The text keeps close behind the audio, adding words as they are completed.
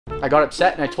I got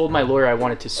upset and I told my lawyer I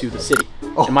wanted to sue the city.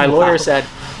 And my lawyer said,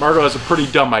 Margot has a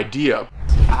pretty dumb idea.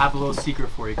 I have a little secret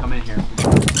for you. Come in here.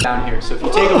 Down here. So if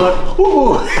you take a look,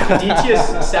 DT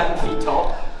is 7 feet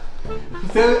tall.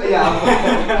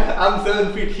 I'm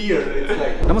 7 feet here. It's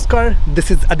like... Namaskar, this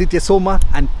is Aditya Soma,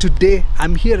 and today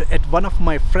I'm here at one of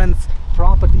my friend's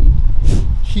property.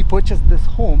 He purchased this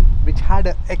home which had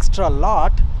an extra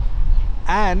lot,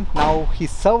 and now he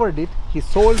severed it. He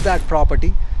sold that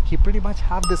property. He pretty much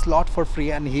have this lot for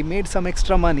free, and he made some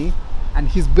extra money, and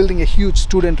he's building a huge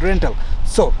student rental.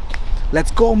 So let's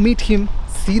go meet him,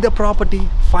 see the property,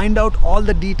 find out all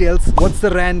the details. What's the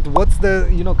rent, what's the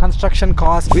construction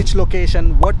cost, which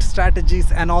location, what strategies,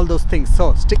 and all those things.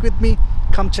 So stick with me,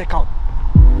 come check out.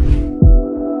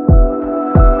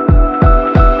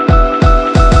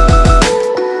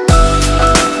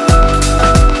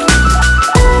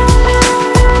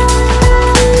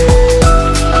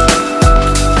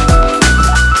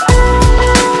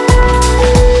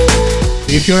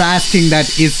 If you're asking that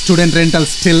is student rental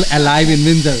still alive in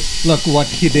Windsor, look what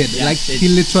he did. Yeah, like he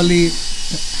literally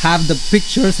have the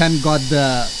pictures and got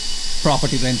the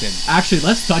property rented. Actually,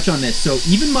 let's touch on this. So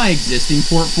even my existing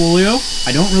portfolio,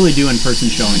 I don't really do in-person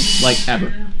showings, like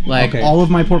ever. Like all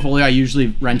of my portfolio, I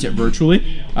usually rent it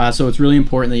virtually. So it's really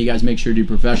important that you guys make sure to do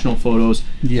professional photos,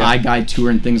 eye guide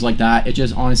tour and things like that. It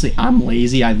just, honestly, I'm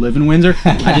lazy. I live in Windsor.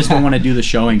 I just don't want to do the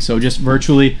showing. So just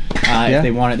virtually, if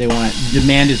they want it, they want it.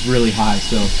 Demand is really high.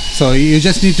 So you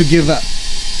just need to give a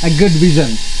good vision.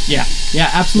 Yeah,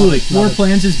 absolutely. Floor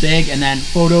plans is big, and then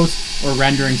photos or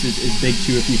renderings is big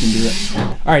too if you can do it.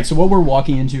 All right, so what we're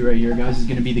walking into right here, guys, is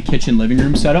going to be the kitchen living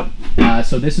room setup.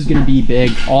 So this is going to be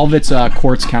big. All of its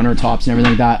quartz countertops and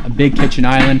everything like that. A big kitchen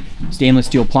island, stainless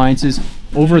steel appliances.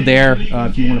 Over there,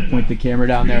 if you want to point the camera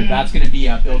down there, that's going to be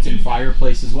a built-in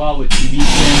fireplace as well with TV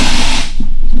stand.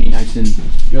 It's be nice and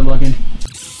good looking.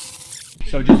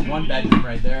 So just one bedroom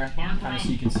right there, kind of so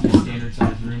you can see a standard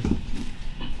size room.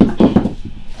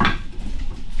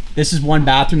 This is one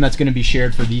bathroom that's going to be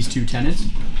shared for these two tenants.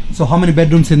 So how many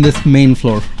bedrooms in this main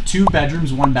floor? 2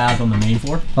 bedrooms, 1 bath on the main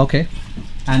floor. Okay.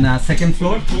 And second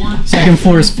floor? Second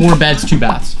floor is 4 beds, 2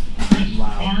 baths.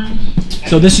 Wow.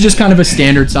 So this is just kind of a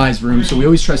standard size room. So we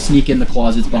always try to sneak in the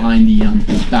closets behind the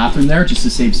bathroom there just to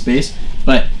save space.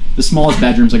 But the smallest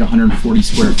bedroom is like 140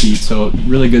 square feet, so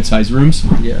really good size rooms.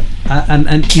 Yeah.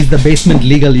 And is the basement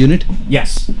legal unit?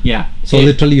 Yes. Yeah. So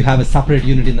literally you have a separate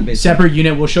unit in the basement? Separate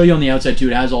unit. We'll show you on the outside too.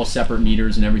 It has all separate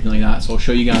meters and everything like that. So I'll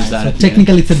show you guys that. So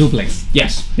technically it's a duplex?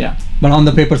 Yes. Yeah. But on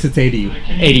the papers it's ADU?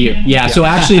 ADU. Yeah. So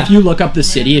actually if you look up the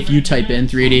city, if you type in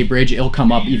 388 Bridge, it'll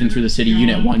come up even through the city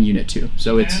unit 1, unit 2.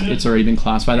 So it's already been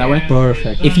classified that way.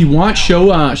 Perfect. If you want, show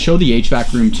the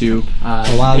HVAC room too.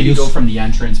 Maybe go from the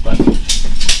entrance, but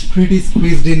pretty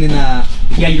squeezed in a...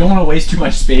 Yeah, you don't want to waste too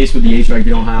much space with the HVAC if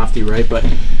you don't have to, right? But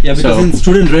yeah, because in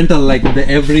student rental, like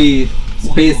every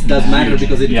space does matter,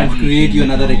 because it can create you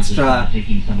another extra, at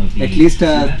least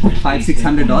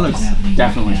 $500–600.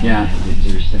 Definitely, yeah.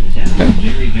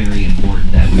 Very important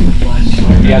that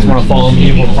if you guys want to follow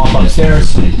me, we'll pop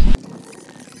upstairs.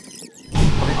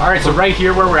 Alright, so right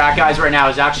here where we're at, guys, right now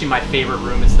is actually my favorite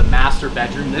room. It's the master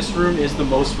bedroom. This room is the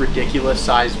most ridiculous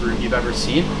sized room you've ever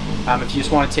seen. If you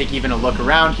just want to take even a look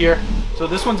around here. So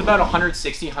this one's about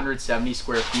 160, 170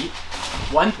 square feet.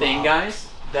 One thing, guys,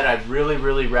 that I'd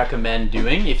really recommend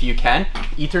doing, if you can,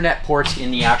 Ethernet ports in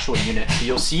the actual unit. So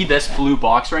you'll see this blue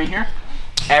box right here.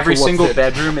 Every single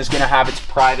bedroom is going to have its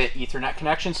private Ethernet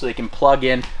connection, so they can plug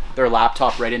in their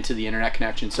laptop right into the internet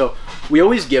connection. So we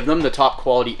always give them the top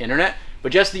quality internet.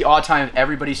 But just the odd time if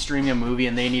everybody's streaming a movie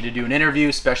and they need to do an interview,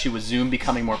 especially with Zoom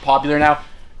becoming more popular now,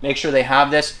 make sure they have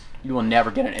this. You will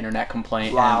never get an internet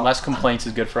complaint. Wow. And less complaints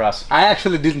is good for us. I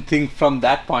actually didn't think from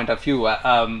that point of view.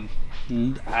 I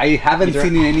haven't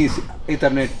seen any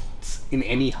Ethernet in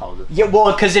any house. Yeah,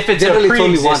 well, because if it's generally a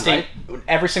pre-existing, it's only one, right?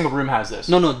 Every single room has this.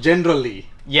 No, generally.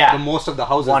 Yeah. Most of the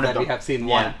houses that we have seen,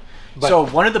 one. But so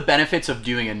one of the benefits of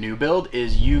doing a new build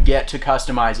is you get to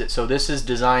customize it. So this is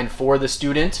designed for the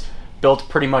student, built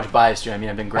pretty much by a student. I mean,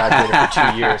 I've been graduated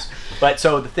for 2 years. But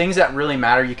so the things that really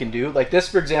matter you can do, like this,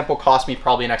 for example, cost me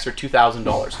probably an extra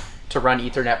 $2,000 to run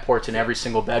Ethernet ports in every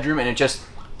single bedroom, and it just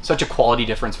such a quality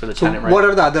difference for the tenant, right? What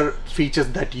are the other features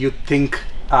that you think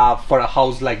for a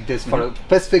house like this, for a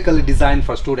specifically designed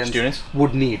for students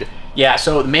would need? Yeah,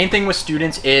 so the main thing with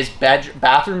students is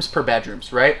bathrooms per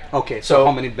bedrooms, right? Okay, so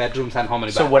how many bedrooms and how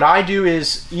many bathrooms? So what I do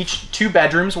is each 2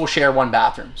 bedrooms will share 1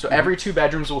 bathroom. So every 2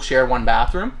 bedrooms will share 1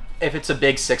 bathroom. If it's a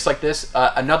big 6 like this,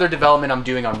 another development I'm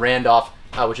doing on Randolph,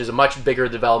 which is a much bigger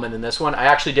development than this one, I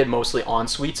actually did mostly en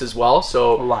suites as well.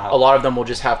 So a lot of them will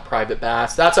just have private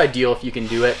baths. That's ideal if you can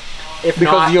do it. If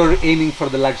because not, you're aiming for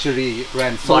the luxury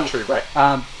rent. So, luxury, right?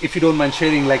 If you don't mind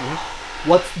sharing, like,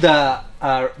 what's the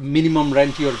minimum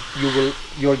rent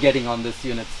you're getting on this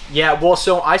units? Yeah, well,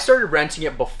 so I started renting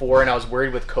it before, and I was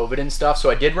worried with COVID and stuff. So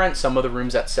I did rent some of the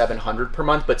rooms at $700 per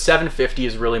month, but $750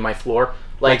 is really my floor.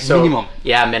 Like so, minimum.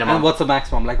 Yeah, minimum. And what's the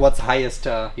maximum? Like, what's the highest?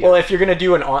 Here? Well, if you're gonna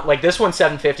do an like this one's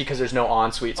 $750 because there's no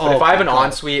ensuites. But if I have an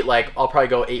ensuite, like I'll probably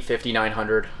go $850,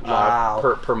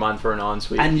 $900 per month for an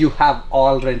ensuite. And you have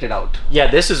all rented out. Yeah,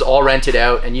 this is all rented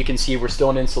out, and you can see we're still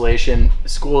in installation.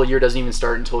 School year doesn't even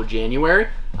start until January.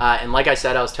 And like I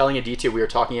said, I was telling Aditya, we were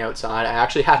talking outside. I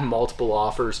actually had multiple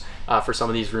offers for some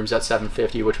of these rooms at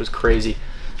 $750, which was crazy.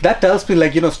 That tells me,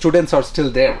 like, you know, students are still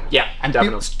there. Yeah, and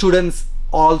definitely. Students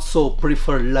also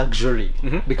prefer luxury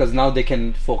because now they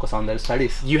can focus on their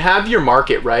studies. You have your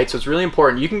market, right? So it's really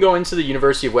important. You can go into the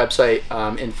university website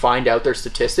and find out their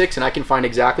statistics, and I can find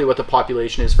exactly what the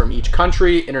population is from each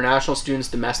country, international students,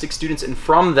 domestic students, and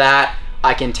from that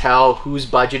I can tell whose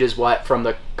budget is what from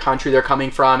the country they're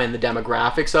coming from and the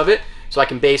demographics of it. So I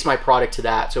can base my product to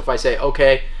that. So if I say,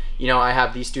 okay, you know, I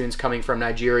have these students coming from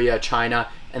Nigeria, China,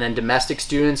 and then domestic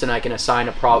students, and I can assign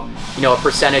a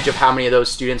percentage of how many of those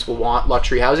students will want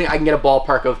luxury housing. I can get a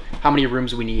ballpark of how many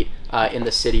rooms we need in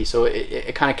the city. So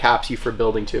it kind of caps you for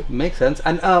building too. Makes sense.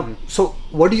 And so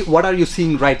what are you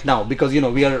seeing right now? Because, you know,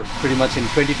 we are pretty much in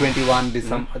 2021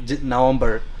 December,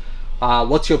 November.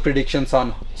 What's your predictions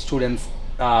on students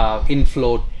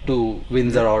inflow to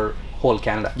Windsor or whole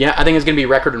Canada? Yeah, I think it's going to be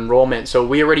record enrollment. So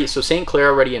St. Clair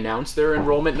already announced their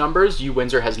enrollment numbers.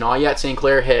 Windsor has not yet. St.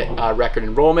 Clair hit record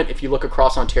enrollment. If you look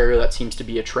across Ontario, that seems to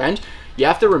be a trend. You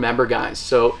have to remember, guys,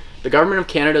 so the government of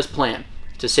Canada's plan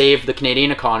to save the Canadian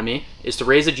economy is to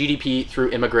raise the GDP through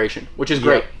immigration, which is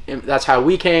great. That's how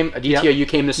we came. Aditya, you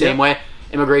came the same way.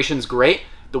 Immigration's great.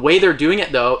 The way they're doing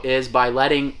it, though, is by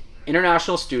letting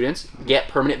international students get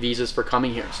permanent visas for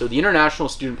coming here. So the international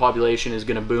student population is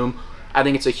going to boom. I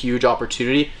think it's a huge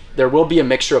opportunity. There will be a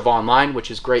mixture of online,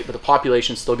 which is great, but the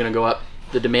population is still going to go up.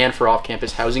 The demand for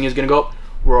off-campus housing is going to go up.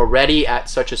 We're already at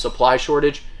such a supply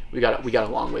shortage. We got a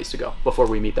long ways to go before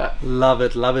we meet that. Love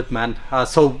it, man.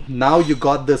 So now you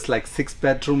got this like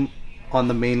 6-bedroom on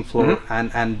the main floor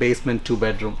and basement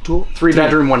 2-bedroom, 3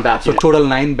 bedroom, 1 bath. So total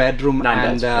 9-bedroom 9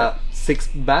 and beds, 6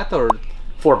 bath or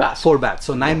 4 baths. 4 baths.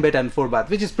 So 9 bed and 4 bath,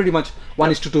 which is pretty much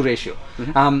 1:2 ratio.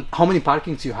 How many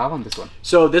parkings do you have on this one?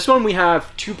 So this one we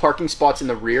have 2 parking spots in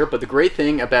the rear, but the great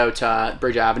thing about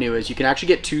Bridge Avenue is you can actually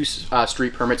get 2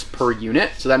 street permits per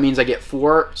unit. So that means I get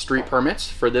 4 street permits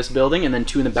for this building and then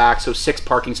 2 in the back, so 6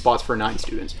 parking spots for 9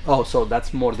 students. Oh, so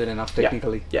that's more than enough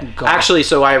technically. Yeah. Actually,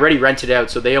 so I already rented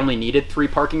out, so they only needed 3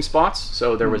 parking spots,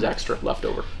 so there was extra left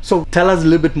over. So tell us a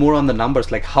little bit more on the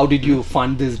numbers, like how did you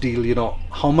fund this deal? You know,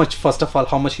 how much, first of all,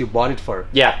 how much you bought it for?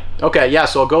 Yeah. Okay. Yeah.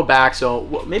 So I'll go back.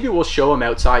 So maybe we'll show them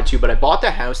outside too. But I bought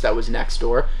the house that was next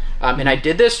door, and I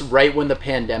did this right when the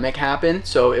pandemic happened.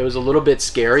 So it was a little bit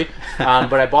scary,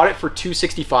 but I bought it for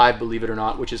 $265, believe it or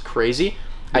not, which is crazy.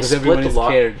 Because I split the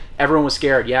lot. Everyone was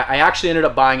scared. Yeah. I actually ended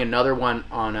up buying another one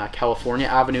on California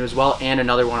Avenue as well, and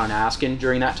another one on Askin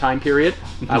during that time period,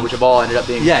 which have all ended up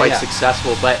being quite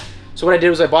successful. But so what I did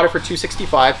was I bought it for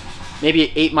 $265.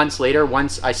 Maybe 8 months later,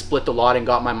 once I split the lot and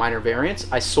got my minor variance,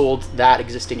 I sold that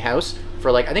existing house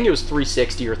for like, I think it was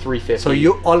 $360 or $350. So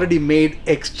you already made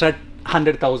extra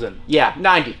 100,000. Yeah,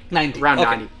 90. Around okay.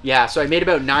 90. Yeah, so I made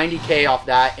about 90K off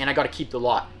that, and I got to keep the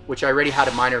lot, which I already had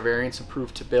a minor variance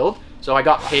approved to build. So I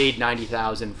got paid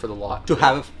 90,000 for the lot.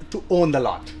 To own the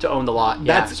lot. To own the lot.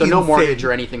 Yeah. That's so no insane. mortgage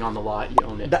or anything on the lot. You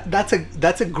own it.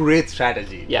 That's a great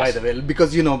strategy, yes. by the way,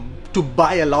 because you know, to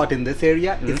buy a lot in this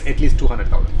area is at least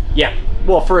 200,000. Yeah.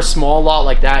 Well, for a small lot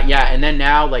like that, yeah. And then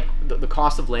now, like, the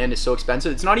cost of land is so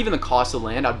expensive. It's not even the cost of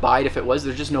land. I'd buy it if it was.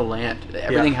 There's just no land.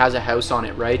 Everything has a house on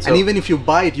it, right? So, and even if you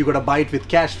buy it, you got to buy it with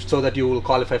cash so that you will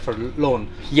qualify for loan.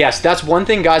 Yes, that's one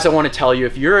thing, guys, I want to tell you.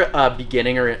 If you're a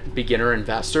beginner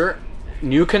investor,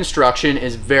 new construction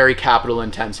is very capital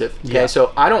intensive. Okay,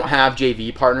 so I don't have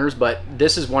JV partners, but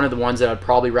this is one of the ones that I'd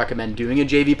probably recommend doing a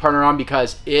JV partner on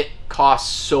because it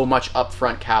costs so much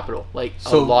upfront capital, like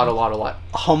a lot.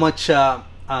 How much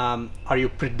are you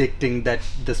predicting that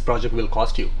this project will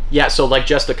cost you? Yeah, so like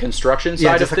just the construction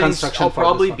side of things, I'll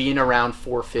probably be in around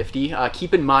 450.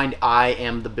 Keep in mind, I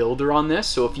am the builder on this,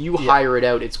 so if you hire it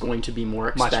out, it's going to be more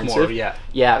expensive. Much more, yeah.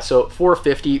 Yeah, so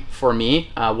 450 for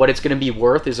me. What it's going to be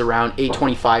worth is around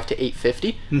 825 to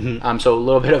 850. So a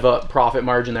little bit of a profit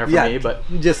margin there for me, but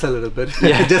just a little bit.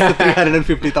 Yeah, just the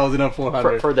 350,000 or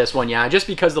 400 for this one. Yeah, just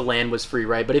because the land was free,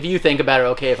 right? But if you think about it,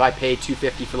 okay, if I pay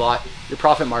 250 for the lot, your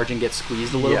profit margin gets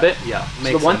squeezed a little bit. Yeah.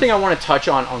 So the one thing I want to touch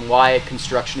on why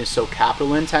construction is so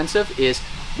capital intensive is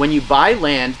when you buy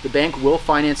land, the bank will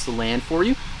finance the land for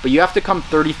you, but you have to come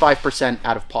 35%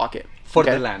 out of pocket. For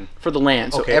the land? For the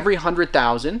land. So every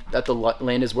 100,000 that the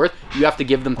land is worth, you have to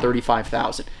give them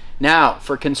 35,000. Now,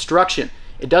 for construction,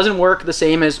 it doesn't work the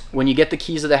same as when you get the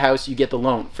keys of the house, you get the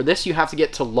loan. For this, you have to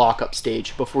get to lockup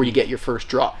stage before you get your first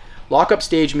draw. Lockup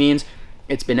stage means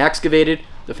it's been excavated,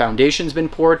 the foundation's been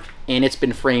poured, and it's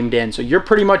been framed in. So you're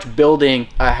pretty much building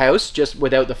a house just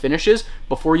without the finishes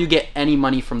before you get any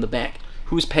money from the bank.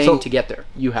 Who's paying to get there?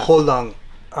 You have. Hold on.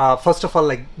 First of all,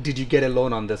 like, did you get a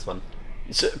loan on this one?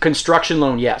 It's a construction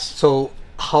loan, yes. So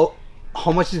how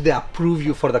much did they approve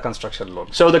you for the construction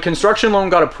loan? So the construction loan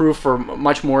got approved for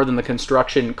much more than the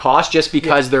construction cost, just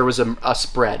because there was a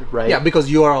spread, right? Yeah, because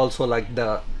you are also like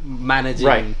the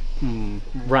managing,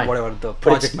 right. Whatever, the project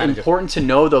but it's manager. important to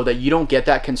know though that you don't get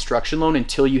that construction loan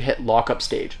until you hit lockup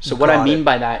stage. So what I mean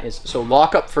by that is, so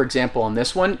lockup, for example, on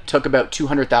this one took about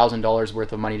 $200,000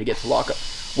 worth of money to get to lockup.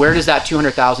 Where does that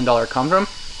 $200,000 come from?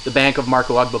 The Bank of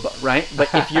Marco Agbaba, right? But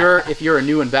if you're a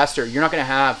new investor, you're not going to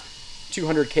have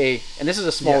 200K, and this is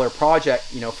a smaller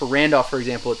project. You know, for Randolph, for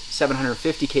example, it's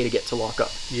 750K to get to lockup.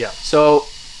 Yeah. So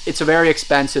it's a very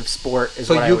expensive sport.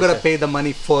 So you gotta pay the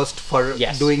money first for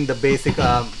doing the basic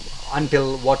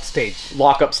until what stage?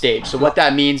 Lockup stage. So what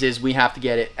that means is we have to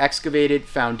get it excavated,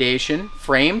 foundation,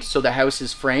 framed, so the house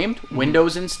is framed,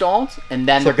 windows installed, and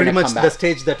then they're going to come back. So pretty much the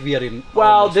stage that we are in.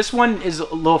 Well, this one is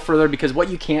a little further because what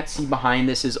you can't see behind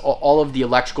this is all of the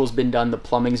electrical's been done, the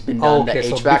plumbing's been done, the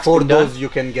HVAC's been done. Before those you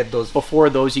can get those. Before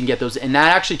those you can get those, and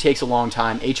that actually takes a long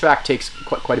time. HVAC takes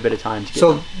quite a bit of time to get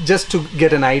So just to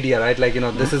get an idea, right? Like, you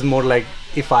know, this is more like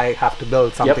if I have to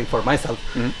build something for myself,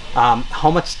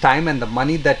 how much time and the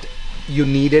money that you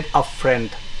needed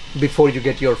upfront before you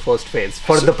get your first phase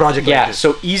for the project? Yeah, like this?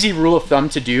 So easy rule of thumb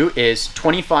to do is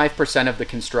 25% of the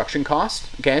construction cost.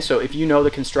 Okay, so if you know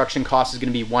the construction cost is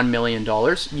going to be $1 million,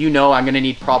 you know I'm going to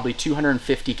need probably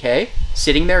 250K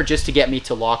sitting there just to get me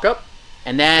to lockup.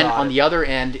 And then on the other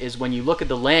end is when you look at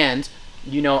the land,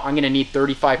 you know I'm going to need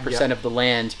 35% of the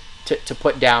land to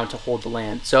put down to hold the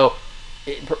land. So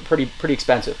pretty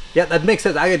expensive. Yeah, that makes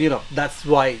sense. You know, that's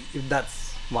why, that's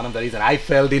one of the reasons I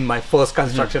failed in my first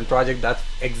construction project. That's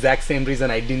exact same reason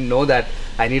I didn't know that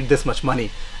I need this much money.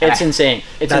 It's insane.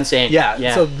 It's insane.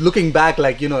 Yeah. So looking back,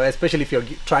 like, you know, especially if you're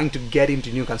trying to get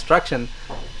into new construction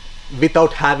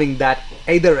without having that,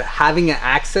 either having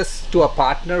access to a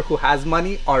partner who has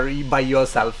money or by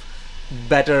yourself,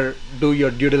 better do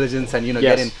your due diligence and, you know,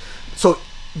 get in. So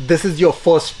this is your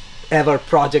first ever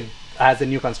project as a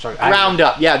new constructor. Ground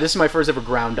up. Yeah, this is my first ever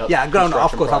ground up. Yeah, ground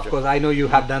up, of course. I know you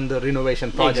have done the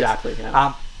renovation projects. Exactly.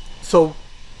 Yeah. So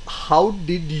how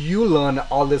did you learn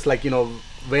all this, like, you know,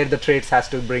 where the trades has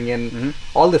to bring in,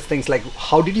 all these things? Like,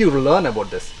 how did you learn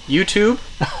about this? YouTube.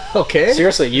 Okay.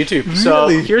 Seriously, YouTube. Really? So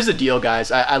here's the deal,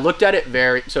 guys. I looked at it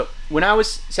so when I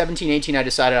was 17, 18, I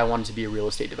decided I wanted to be a real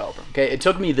estate developer. Okay, it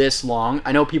took me this long.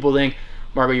 I know people think,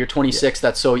 Margo, you're 26.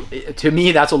 That's to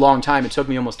me, that's a long time. It took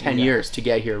me almost 10 years to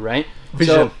get here, right?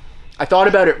 So I thought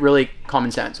about it really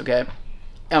common sense, okay?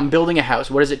 I'm building a house.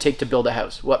 What does it take to build a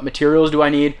house? What materials do I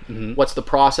need? What's the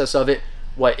process of it?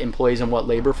 What employees and what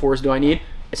labor force do I need?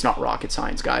 It's not rocket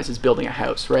science, guys. It's building a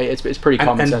house, right? It's pretty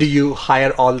common sense. And do you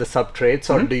hire all the sub trades,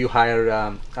 or do you hire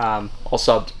all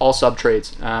sub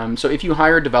trades? So if you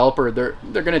hire a developer, they're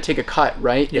going to take a cut,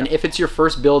 right? And if it's your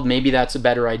first build, maybe that's a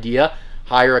better idea.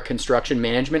 Hire a construction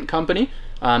management company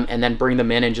and then bring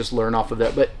them in and just learn off of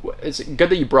that. But it's good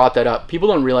that you brought that up. People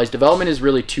don't realize development is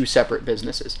really two separate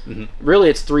businesses. Really,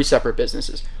 it's three separate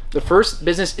businesses. The first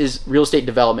business is real estate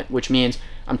development, which means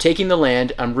I'm taking the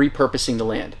land, I'm repurposing the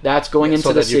land. That's going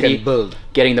into the city,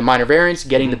 getting the minor variance,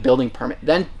 getting the building permit.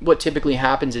 Then what typically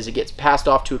happens is it gets passed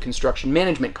off to a construction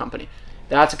management company.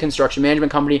 That's a construction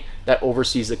management company that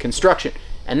oversees the construction.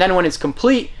 And then when it's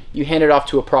complete, you hand it off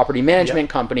to a property management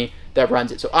company that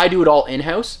runs it. So I do it all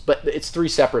in-house, but it's three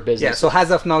separate businesses. Yeah, so as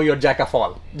of now, you're jack of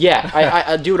all. Yeah,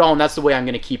 I do it all, and that's the way I'm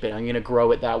going to keep it. I'm going to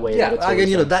grow it that way. Yeah, again,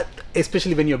 you know, that,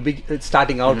 especially when you're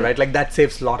starting out, right? Like, that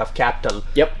saves a lot of capital.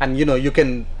 Yep. And, you know, you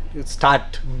can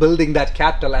start building that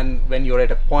capital, and when you're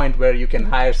at a point where you can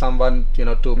hire someone, you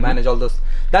know, to manage all those,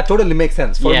 that totally makes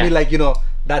sense. For me, like, you know,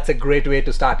 that's a great way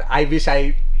to start. I wish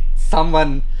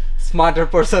someone smarter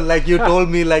person like you told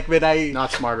me, like, when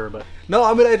not smarter, but no,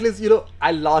 I mean, at least, you know,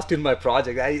 I lost in my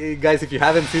project. Guys, if you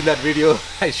haven't seen that video,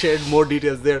 I shared more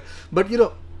details there. But, you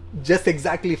know, just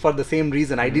exactly for the same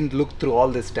reason, I didn't look through all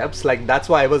the steps. Like, that's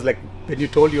why I was like, when you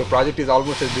told your project is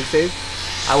almost at this age,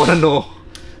 I want to know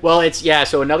Well, yeah.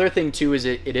 So another thing too is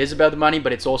it is about the money,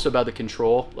 but it's also about the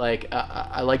control. Like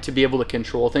I like to be able to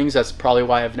control things. That's probably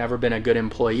why I've never been a good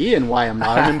employee and why I'm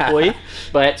not an employee.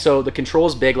 But so the control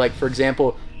is big. Like for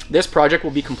example, this project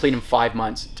will be complete in 5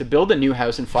 months. To build a new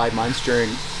house in 5 months during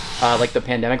like the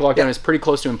pandemic lockdown is pretty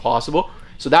close to impossible.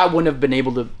 So that wouldn't have been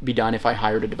able to be done if I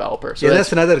hired a developer. So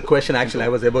that's another question actually I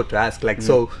was about to ask. Like,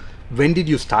 so when did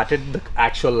you started the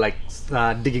actual like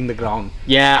digging the ground?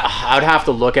 Yeah, I'd have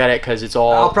to look at it because it's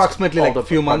all approximately all like a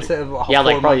few months. Yeah,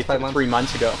 like probably 3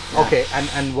 months ago. Yeah. Okay,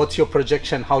 and what's your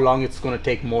projection? How long it's going to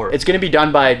take more? It's going to be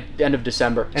done by the end of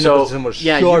December. End of December,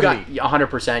 yeah, surely. you got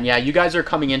 100%. Yeah, you guys are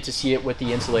coming in to see it with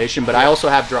the insulation, but I also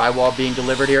have drywall being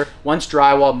delivered here. Once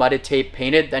drywall, mudded, tape,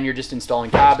 painted, then you're just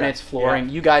installing cabinets, flooring.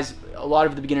 You guys, a lot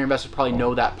of the beginner investors probably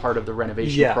know that part of the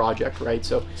renovation project, right?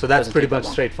 So that's pretty much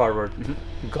straightforward.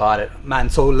 Got it, man.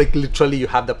 So like literally you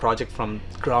have the project from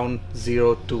ground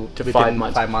zero to within 5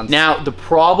 months. 5 months. Now the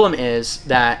problem is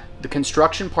that the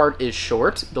construction part is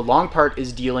short. The long part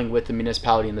is dealing with the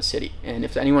municipality and the city. And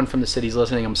if anyone from the city is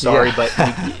listening, I'm sorry, but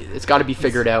it's got to be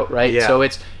figured out, right? Yeah. So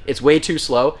it's way too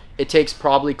slow. It takes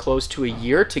probably close to a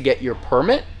year to get your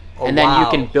permit, and then you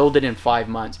can build it in 5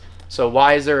 months. So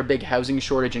why is there a big housing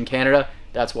shortage in Canada?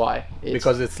 That's why.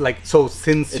 Because it's like, so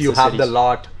since you have the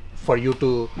lot, for you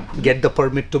to get the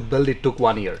permit to build, it took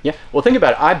 1 year. Yeah. Well, think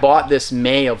about it. I bought this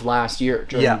May of last year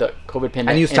during the COVID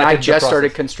pandemic, and I just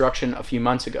started construction a few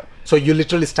months ago. So you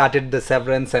literally started the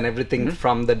severance and everything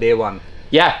from the day one.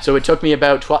 Yeah. So it took me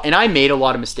about 12, and I made a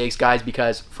lot of mistakes, guys,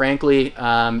 because frankly,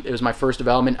 it was my first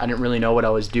development. I didn't really know what I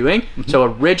was doing. So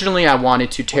originally I wanted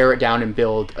to tear it down and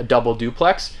build a double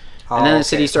duplex. And then the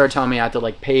city started telling me I had to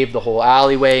like pave the whole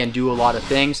alleyway and do a lot of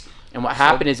things. And what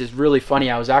happened is it's really funny.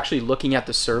 I was actually looking at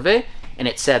the survey and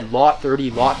it said lot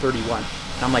 30, lot 31.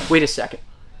 And I'm like, wait a second.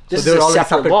 This is a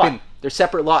separate lot. They're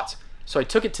separate lots. So I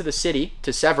took it to the city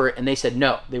to sever it and they said,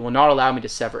 no, they will not allow me to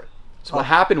sever it. So what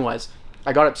happened was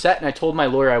I got upset and I told my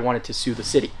lawyer I wanted to sue the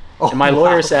city. And my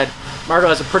lawyer said, Margo,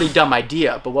 that's a pretty dumb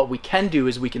idea, but what we can do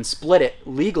is we can split it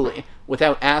legally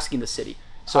without asking the city.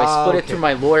 So I split it through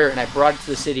my lawyer and I brought it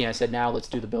to the city and I said, now let's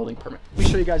do the building permit. Let me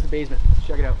show you guys the basement.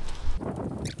 Check it out.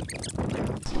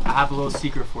 I have a little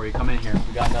secret for you. Come in here.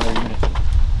 We got another unit.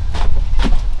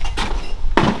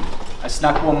 I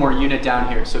snuck one more unit down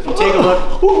here. So if you take a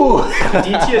look,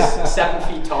 DT is 7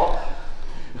 feet tall.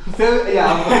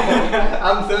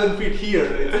 I'm 7 feet here.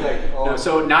 It's like, no,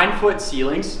 so 9 foot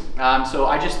ceilings. So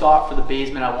I just thought for the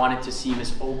basement I wanted to seem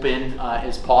as open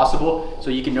as possible.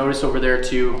 So you can notice over there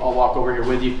too, I'll walk over here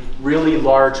with you, really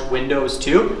large windows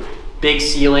too, big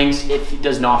ceilings. It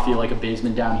does not feel like a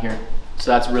basement down here. So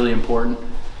that's really important.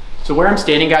 So where I'm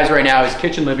standing, guys, right now is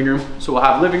kitchen, living room. So we'll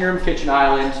have living room, kitchen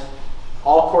island,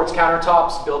 all quartz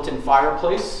countertops, built-in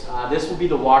fireplace. This will be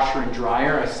the washer and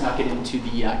dryer. I snuck it into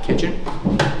the kitchen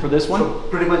for this one. So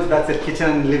pretty much that's it, kitchen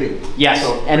and living. Yes,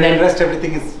 so and then the rest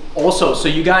everything is... Also, so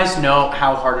you guys know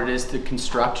how hard it is to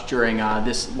construct during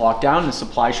this lockdown, the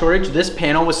supply shortage. This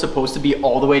panel was supposed to be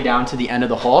all the way down to the end of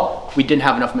the hall. We didn't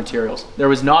have enough materials. There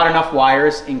was not enough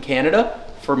wires in Canada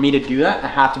for me to do that. I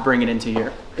had to bring it into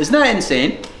here. Isn't that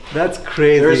insane? That's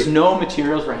crazy. There's no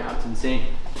materials right now. It's insane.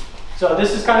 So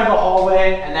this is kind of a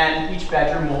hallway, and then each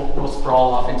bedroom will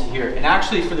sprawl off into here. And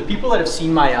actually, for the people that have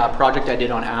seen my project I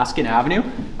did on Askin Avenue,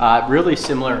 really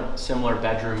similar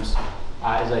bedrooms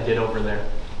as I did over there.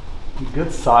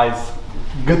 Good size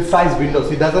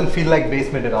windows. It doesn't feel like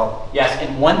basement at all. Yes,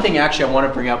 and one thing actually I want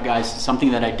to bring up, guys,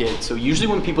 something that I did. So usually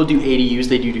when people do ADUs,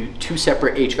 they do 2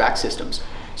 separate HVAC systems.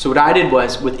 So what I did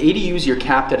was, with ADUs, you're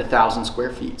capped at 1,000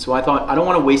 square feet. So I thought, I don't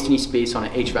want to waste any space on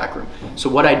an HVAC room. So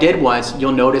what I did was,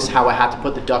 you'll notice how I had to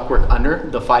put the ductwork under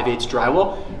the 5/8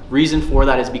 drywall. Reason for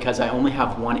that is because I only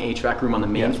have one HVAC room on the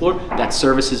main floor that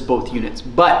services both units.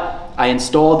 But I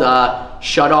installed a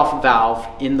shut-off valve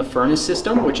in the furnace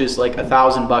system, which is like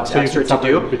 $1,000 extra to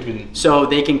do, so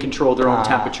they can control their own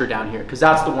temperature down here. Because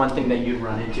that's the one thing that you'd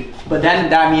run into. But then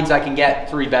that means I can get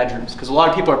 3 bedrooms. Because a lot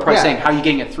of people are probably saying, how are you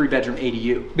getting a 3-bedroom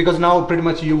ADU? Because now pretty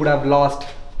much you would have lost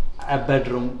a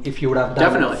bedroom if you would have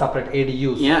done separate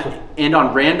ADUs. Yeah, and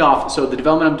on Randolph, so the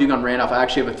development I'm doing on Randolph, I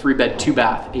actually have a 3-bed,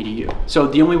 2-bath ADU. So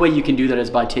the only way you can do that is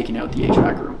by taking out the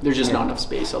HVAC room. There's just not enough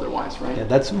space otherwise, right? Yeah,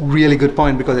 that's really good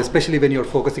point, because especially when you're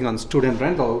focusing on student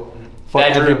rental, for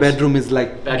every bedroom is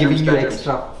like giving you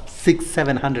extra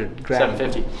 600-700 grand.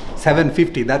 750.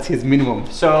 750, that's his minimum.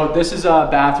 So this is a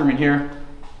bathroom in here.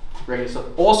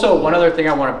 Also, one other thing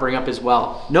I want to bring up as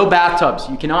well, no bathtubs.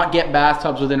 You cannot get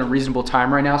bathtubs within a reasonable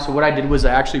time right now. So what I did was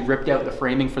I actually ripped out the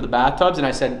framing for the bathtubs and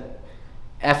I said,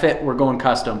 F it, we're going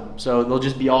custom. So they'll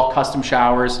just be all custom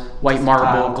showers, white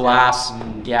marble, glass.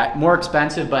 Yeah, more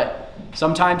expensive, but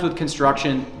sometimes with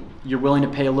construction, you're willing to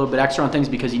pay a little bit extra on things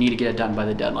because you need to get it done by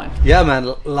the deadline. Yeah,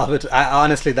 man, love it.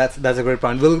 Honestly, that's a great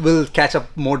point. We'll catch up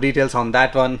more details on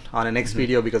that one on a next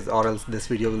video, because or else this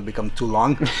video will become too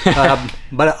long.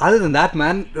 But other than that,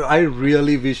 man, I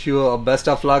really wish you a best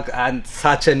of luck and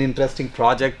such an interesting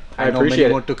project. I know appreciate many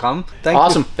it. more to come. Thank you.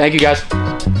 Awesome. Thank you,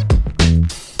 guys.